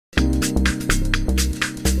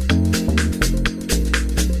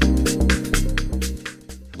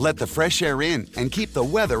Let the fresh air in and keep the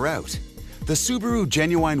weather out. The Subaru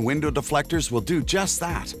Genuine Window Deflectors will do just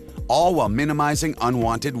that, all while minimizing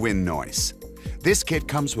unwanted wind noise. This kit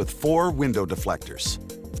comes with 4 window deflectors.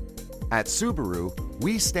 At Subaru,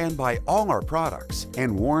 we stand by all our products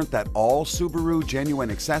and warrant that all Subaru Genuine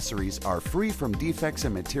accessories are free from defects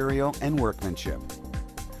in material and workmanship.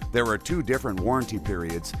 There are 2 different warranty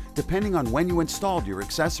periods depending on when you installed your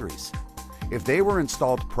accessories. If they were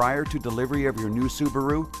installed prior to delivery of your new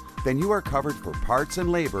Subaru, then you are covered for parts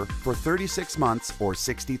and labor for 36 months or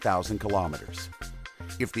 60,000 kilometers.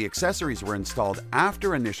 If the accessories were installed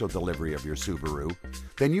after initial delivery of your Subaru,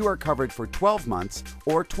 then you are covered for 12 months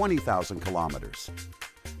or 20,000 kilometers.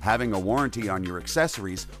 Having a warranty on your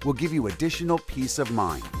accessories will give you additional peace of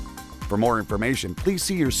mind. For more information, please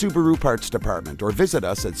see your Subaru parts department or visit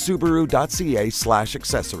us at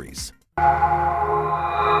subaru.ca/accessories.